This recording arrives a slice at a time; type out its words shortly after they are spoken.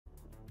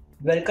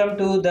Welcome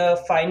to the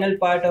final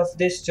part of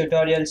this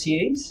tutorial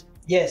series.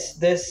 Yes,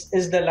 this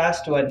is the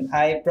last one,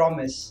 I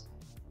promise.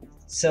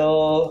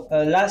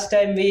 Last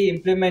time we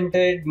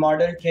implemented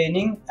model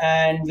training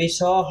and we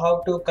saw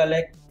how to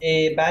collect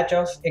a batch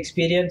of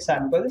experience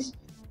samples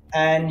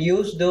and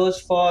use those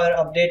for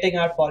updating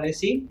our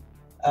policy.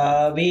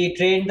 We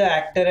trained the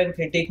actor and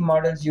critic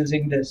models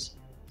using this.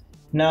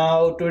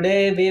 Now,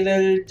 today we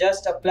will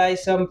just apply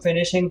some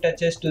finishing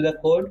touches to the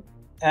code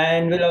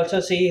and we'll also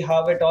see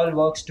how it all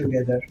works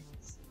together.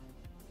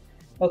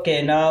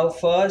 Okay, now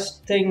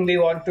first thing we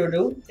want to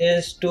do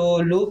is to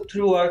loop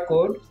through our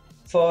code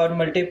for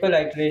multiple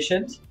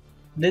iterations.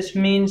 This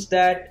means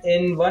that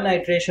in one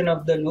iteration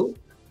of the loop,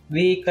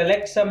 we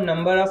collect some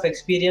number of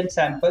experience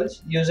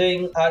samples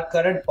using our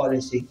current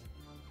policy.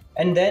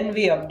 And then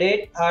we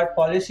update our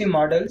policy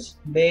models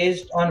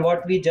based on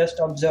what we just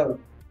observed.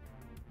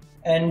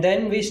 And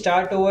then we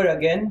start over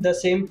again the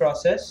same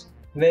process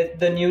with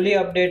the newly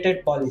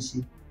updated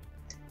policy.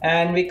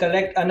 And we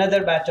collect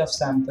another batch of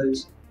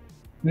samples.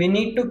 We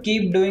need to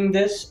keep doing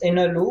this in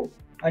a loop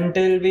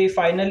until we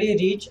finally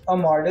reach a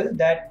model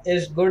that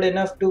is good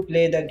enough to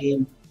play the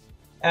game.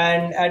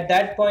 And at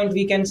that point,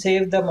 we can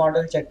save the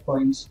model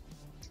checkpoints.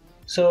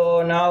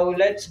 So now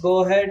let's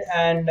go ahead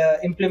and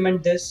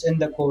implement this in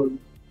the code.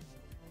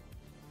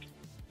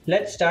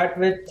 Let's start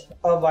with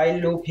a while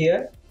loop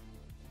here.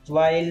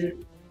 While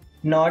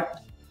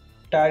not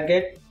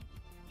target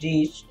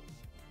reached.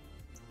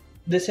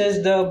 This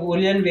is the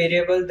Boolean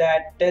variable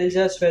that tells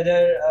us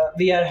whether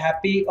we are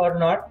happy or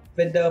not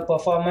with the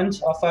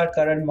performance of our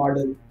current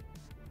model.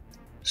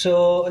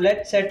 So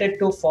let's set it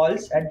to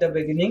false at the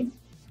beginning.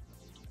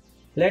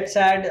 Let's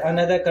add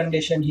another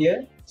condition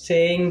here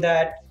saying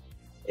that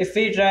if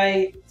we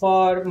try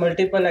for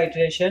multiple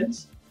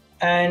iterations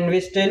and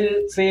we still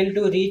fail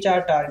to reach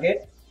our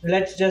target,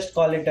 let's just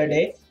call it a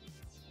day.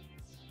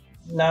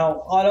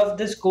 Now all of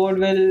this code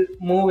will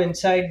move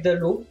inside the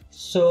loop.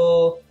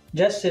 So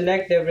just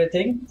select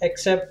everything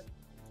except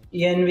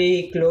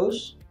env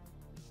close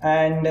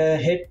and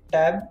hit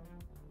tab.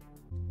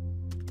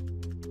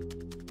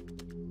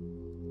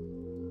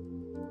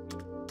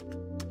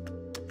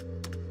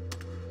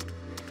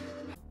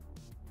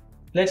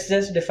 Let's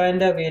just define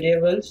the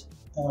variables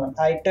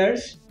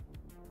iters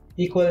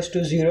equals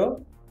to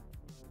 0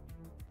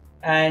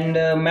 and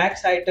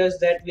max iters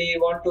that we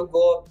want to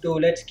go up to,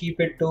 let's keep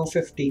it to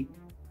 50.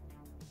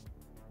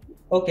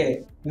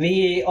 Okay,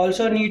 we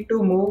also need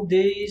to move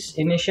these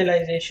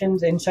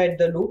initializations inside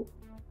the loop.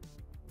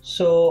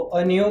 So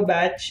a new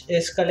batch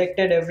is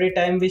collected every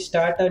time we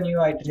start a new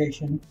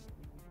iteration.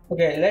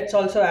 Okay, let's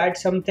also add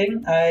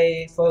something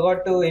I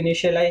forgot to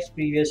initialize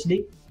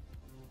previously.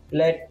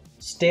 Let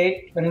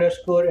state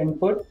underscore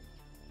input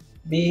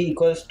be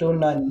equals to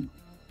none.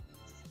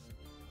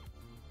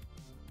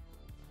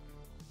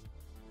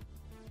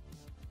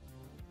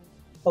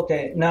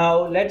 Okay,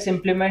 now let's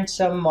implement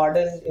some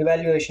model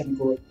evaluation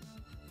code.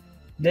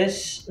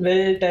 This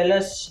will tell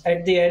us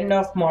at the end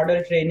of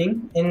model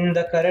training in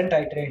the current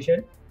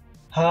iteration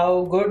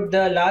how good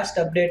the last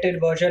updated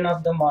version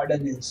of the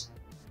model is.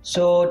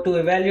 So to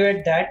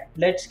evaluate that,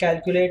 let's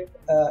calculate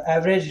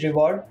average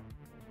reward.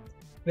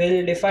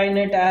 We'll define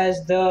it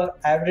as the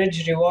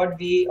average reward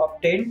we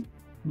obtained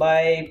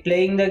by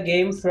playing the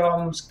game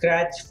from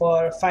scratch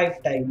for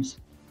 5 times.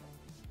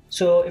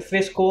 So if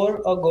we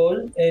score a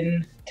goal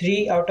in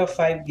 3 out of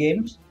 5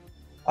 games,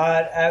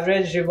 our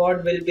average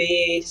reward will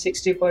be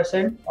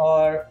 60%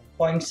 or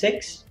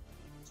 0.6.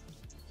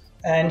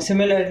 And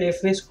similarly,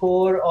 if we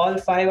score all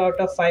 5 out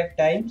of 5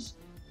 times,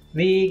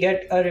 we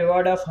get a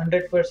reward of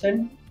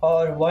 100%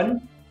 or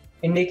 1,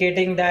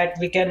 indicating that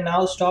we can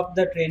now stop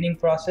the training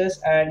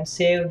process and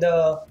save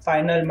the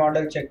final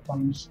model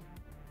checkpoints.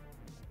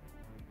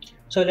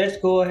 So let's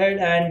go ahead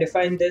and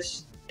define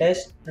this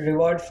test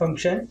reward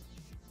function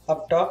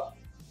up top.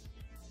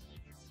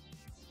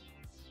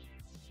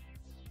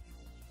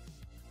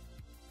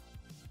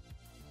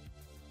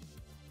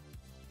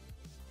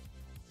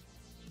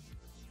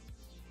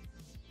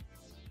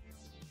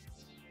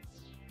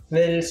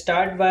 We'll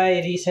start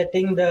by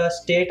resetting the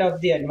state of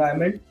the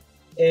environment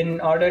in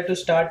order to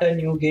start a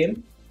new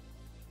game.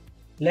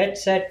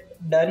 Let's set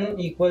done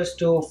equals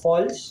to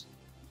false.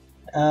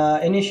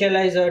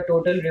 Initialize a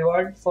total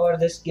reward for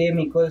this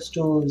game equals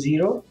to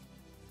 0.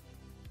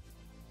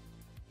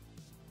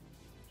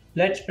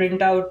 Let's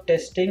print out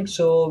testing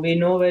so we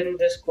know when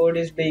this code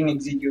is being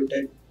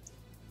executed.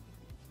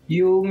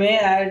 You may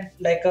add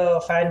like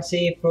a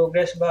fancy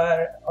progress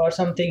bar or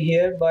something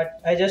here, but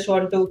I just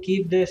want to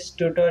keep this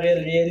tutorial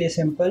really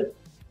simple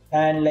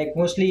and like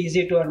mostly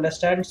easy to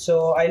understand,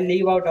 so I'll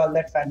leave out all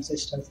that fancy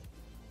stuff.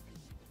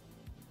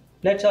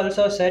 Let's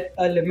also set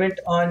a limit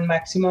on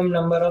maximum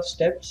number of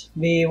steps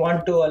we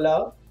want to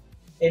allow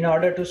in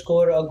order to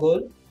score a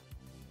goal.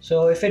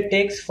 So if it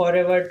takes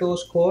forever to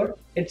score,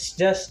 it's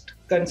just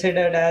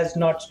considered as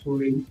not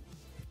scoring.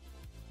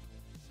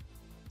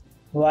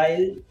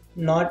 While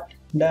not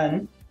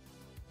done,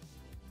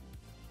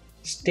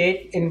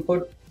 state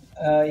input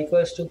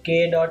equals to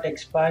k dot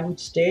expand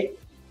state.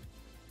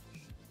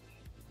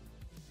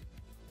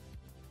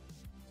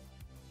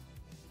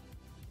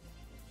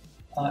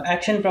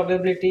 Action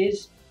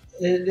probabilities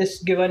is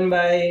given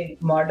by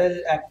model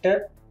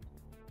actor,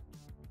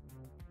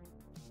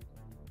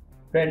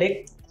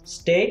 predict,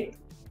 state,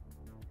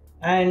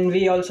 and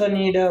we also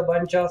need a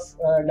bunch of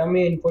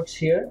dummy inputs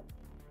here.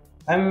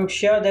 I'm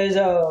sure there is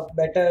a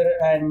better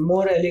and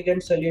more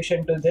elegant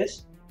solution to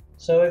this.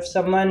 So if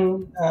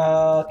someone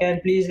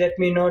can please let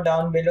me know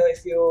down below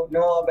if you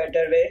know a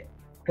better way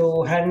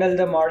to handle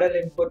the model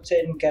inputs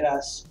in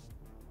Keras.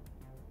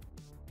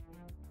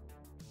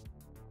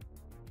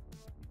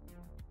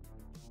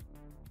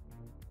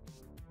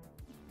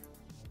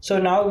 So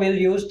now we'll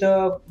use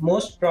the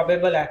most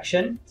probable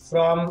action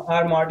from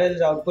our model's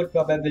output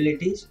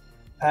probabilities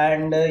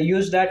and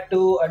use that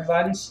to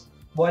advance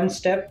one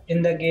step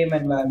in the game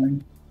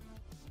environment.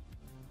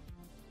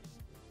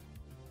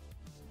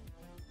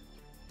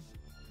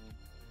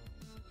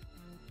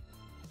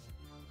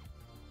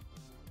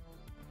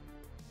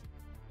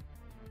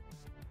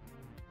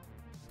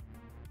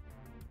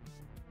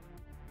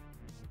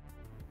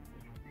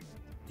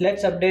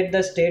 Let's update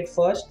the state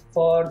first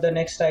for the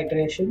next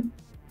iteration.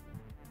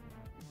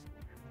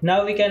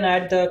 Now we can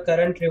add the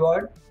current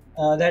reward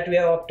that we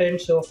have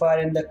obtained so far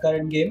in the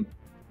current game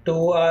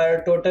to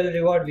our total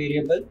reward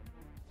variable.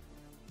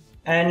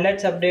 And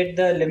let's update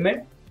the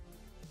limit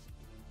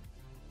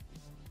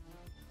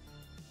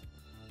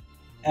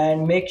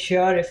and make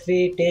sure if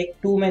we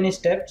take too many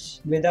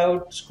steps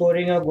without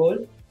scoring a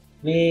goal,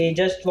 we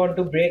just want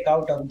to break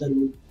out of the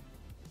loop.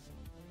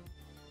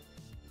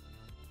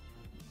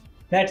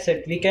 That's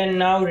it. We can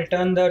now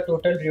return the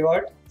total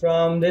reward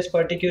from this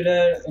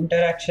particular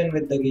interaction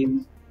with the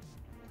game.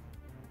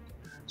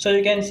 So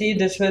you can see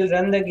this will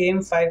run the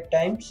game 5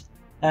 times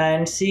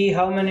and see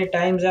how many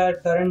times our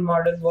current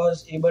model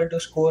was able to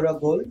score a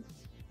goal.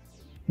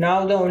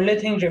 Now the only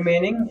thing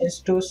remaining is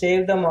to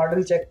save the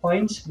model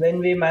checkpoints when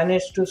we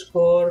manage to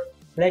score,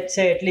 let's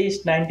say, at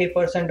least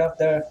 90% of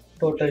the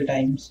total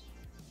times.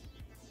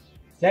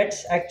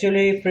 Let's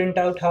actually print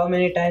out how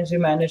many times we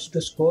managed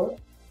to score.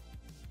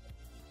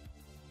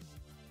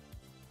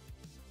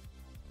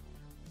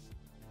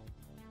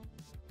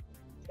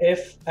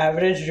 If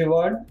average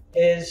reward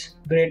is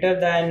greater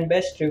than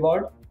best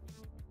reward,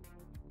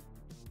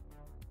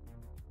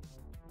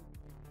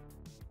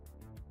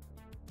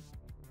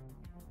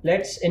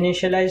 let's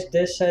initialize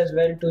this as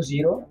well to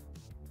 0.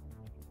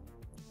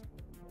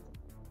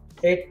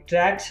 It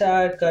tracks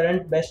our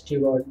current best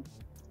reward.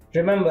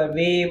 Remember,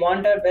 we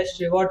want our best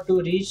reward to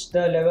reach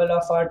the level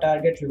of our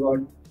target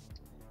reward.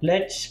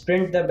 Let's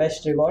print the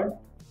best reward.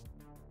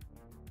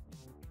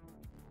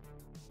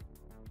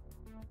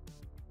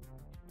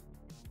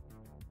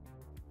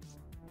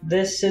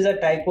 This is a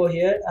typo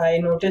here, I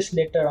noticed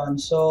later on,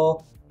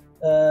 so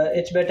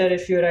it's better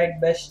if you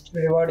write best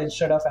reward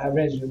instead of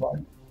average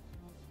reward.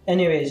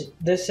 Anyways,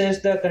 this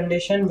is the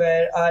condition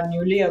where our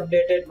newly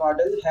updated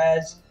model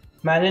has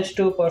managed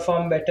to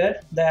perform better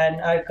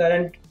than our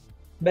current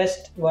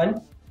best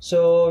one,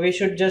 so we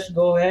should just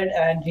go ahead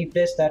and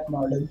replace that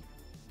model.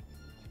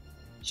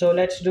 So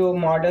let's do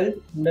model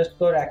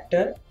underscore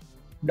actor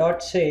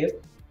dot save,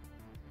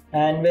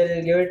 and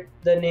we'll give it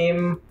the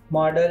name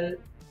model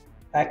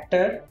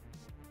actor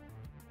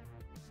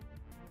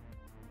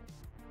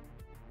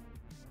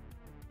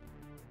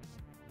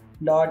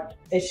dot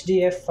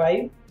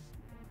hdf5,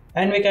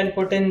 and we can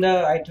put in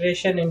the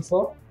iteration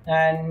info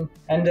and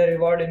the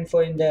reward info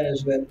in there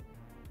as well.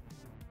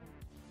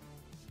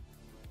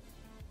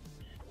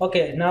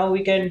 Okay, now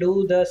we can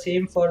do the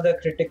same for the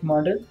critic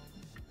model.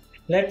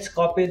 Let's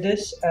copy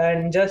this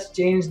and just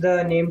change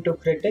the name to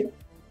critic.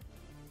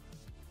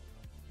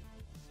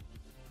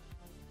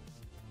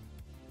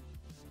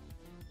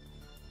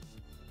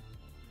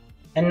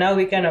 And now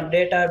we can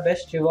update our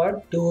best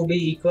reward to be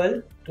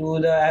equal to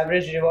the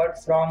average reward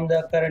from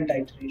the current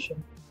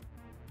iteration.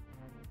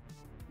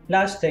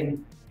 Last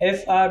thing,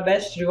 if our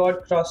best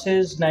reward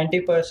crosses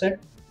 90%,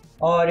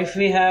 or if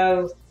we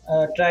have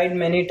tried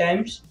many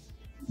times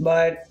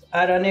but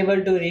are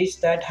unable to reach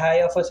that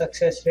high of a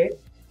success rate,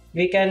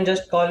 we can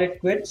just call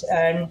it quits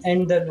and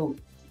end the loop.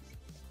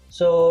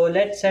 So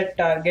let's set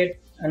target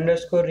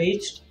underscore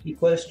reached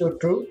equals to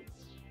true,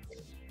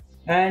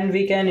 and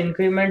we can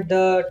increment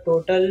the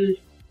total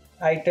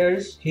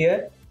iters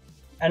here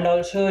and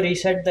also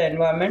reset the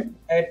environment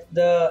at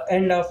the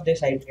end of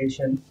this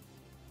iteration.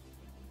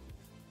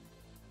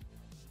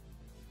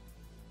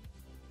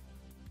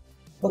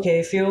 Okay,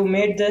 if you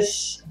made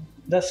this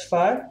thus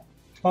far,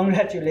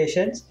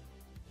 congratulations.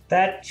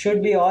 That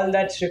should be all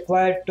that's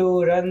required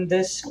to run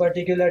this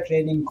particular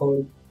training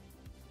code.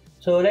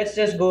 So let's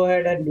just go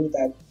ahead and do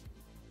that.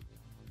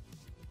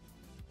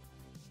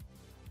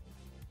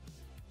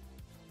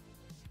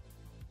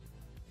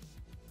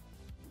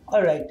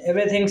 Alright,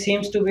 everything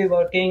seems to be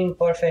working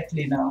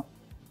perfectly now.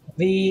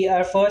 We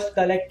are first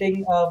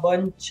collecting a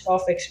bunch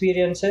of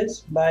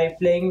experiences by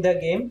playing the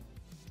game.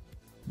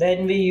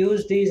 Then we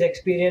use these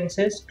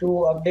experiences to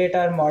update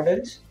our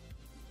models.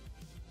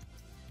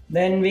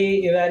 Then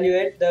we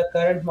evaluate the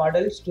current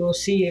models to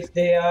see if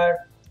they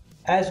are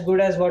as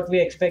good as what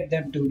we expect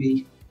them to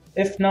be.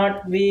 If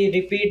not, we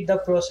repeat the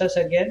process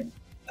again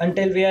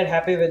until we are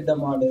happy with the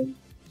model.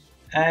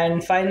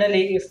 And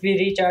finally, if we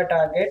reach our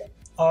target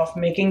of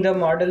making the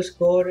model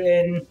score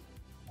in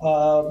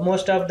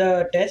most of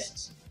the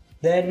tests,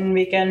 then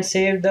we can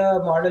save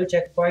the model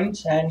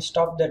checkpoints and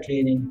stop the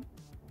training.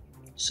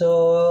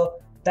 So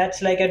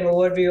that's like an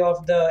overview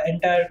of the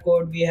entire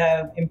code we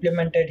have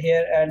implemented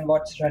here and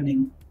what's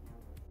running.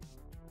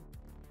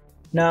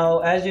 Now,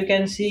 as you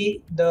can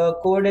see, the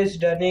code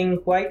is running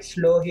quite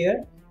slow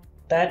here.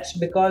 That's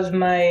because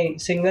my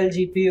single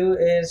GPU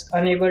is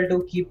unable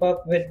to keep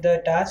up with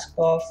the task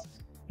of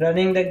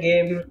running the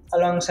game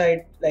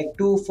alongside like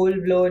two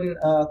full-blown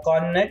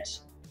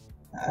connets.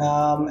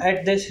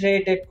 At this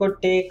rate, it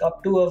could take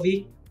up to a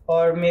week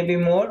or maybe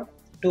more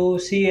to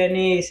see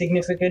any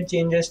significant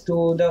changes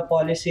to the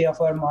policy of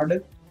our model.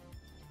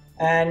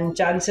 And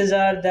chances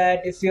are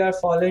that if you are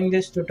following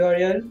this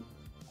tutorial,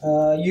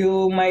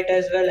 you might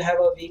as well have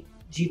a weak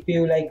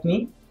GPU like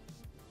me.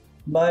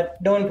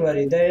 But don't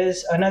worry, there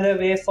is another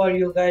way for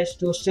you guys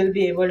to still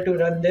be able to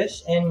run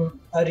this in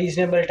a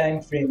reasonable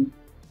time frame.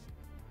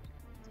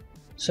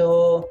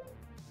 So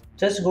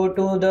just go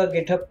to the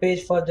GitHub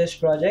page for this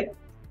project.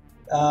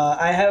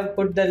 I have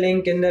put the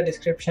link in the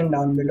description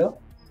down below.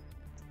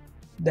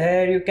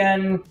 There you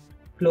can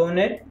clone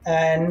it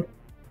and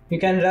you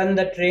can run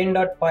the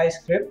train.py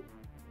script.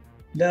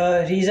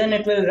 The reason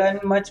it will run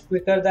much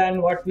quicker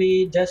than what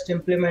we just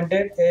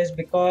implemented is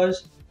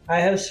because I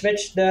have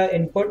switched the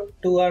input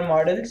to our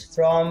models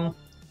from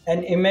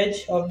an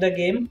image of the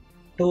game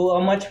to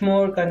a much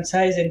more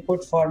concise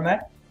input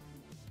format.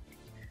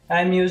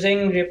 I'm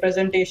using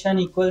representation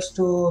equals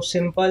to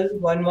simple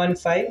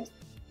 115,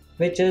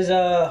 which is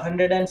a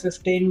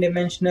 115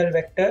 dimensional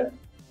vector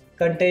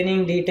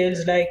containing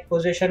details like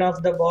position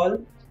of the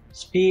ball,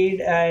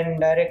 speed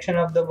and direction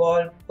of the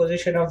ball,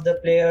 position of the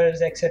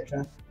players,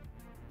 etc.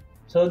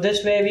 So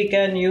this way we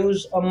can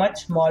use a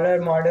much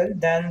smaller model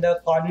than the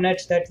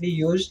coordinates that we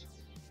used,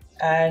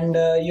 and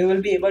you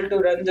will be able to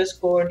run this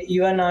code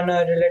even on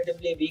a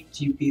relatively weak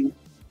GPU.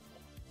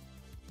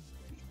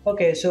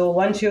 Okay, so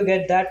once you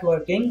get that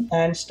working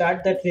and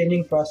start the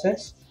training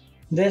process,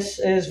 this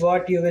is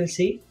what you will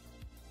see.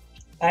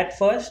 At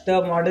first,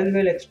 the model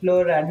will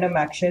explore random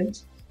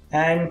actions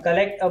and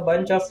collect a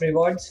bunch of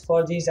rewards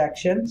for these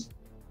actions.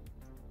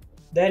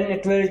 Then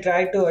it will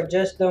try to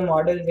adjust the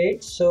model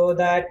weight so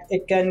that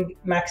it can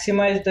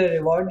maximize the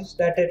rewards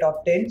that it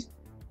obtains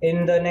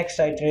in the next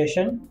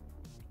iteration.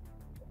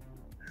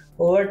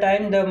 Over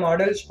time, the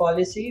model's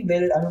policy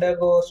will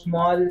undergo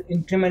small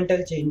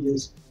incremental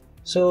changes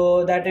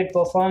so that it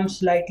performs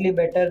slightly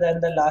better than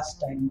the last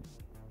time.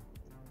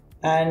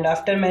 And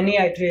after many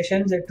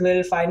iterations, it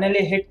will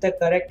finally hit the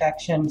correct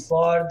action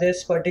for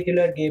this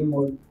particular game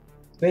mode,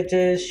 which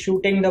is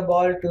shooting the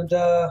ball to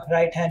the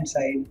right hand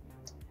side.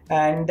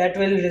 And that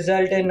will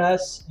result in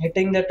us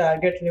hitting the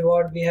target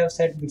reward we have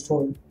set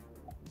before.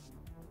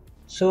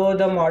 So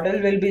the model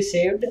will be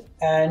saved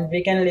and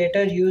we can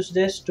later use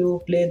this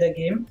to play the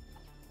game.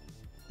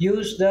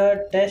 Use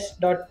the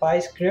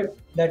test.py script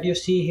that you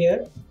see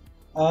here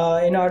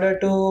in order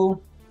to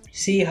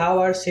see how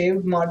our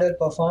saved model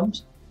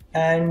performs,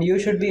 and you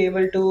should be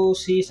able to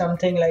see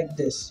something like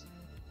this.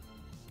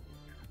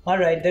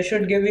 Alright, this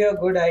should give you a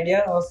good idea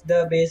of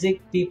the basic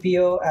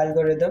PPO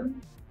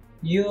algorithm.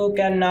 You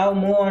can now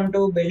move on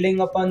to building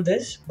upon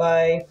this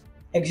by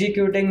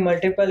executing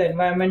multiple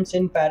environments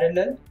in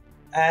parallel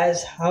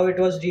as how it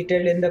was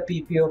detailed in the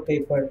PPO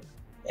paper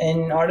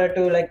in order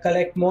to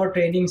collect more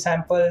training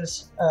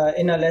samples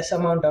in a less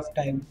amount of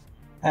time.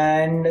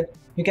 And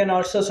you can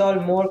also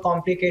solve more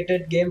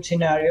complicated game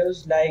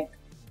scenarios like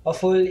a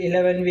full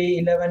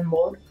 11v11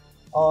 mode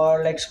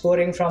or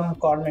scoring from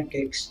corner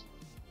kicks.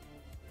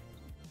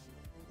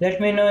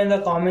 Let me know in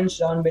the comments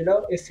down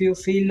below if you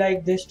feel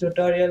like this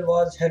tutorial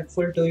was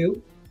helpful to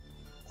you.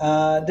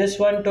 This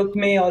one took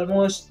me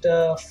almost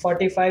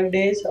 45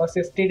 days or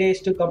 50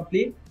 days to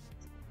complete,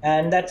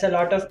 and that's a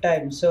lot of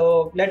time.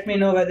 So let me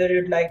know whether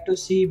you'd like to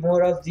see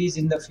more of these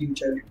in the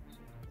future.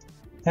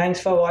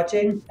 Thanks for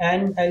watching,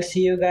 and I'll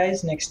see you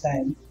guys next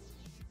time.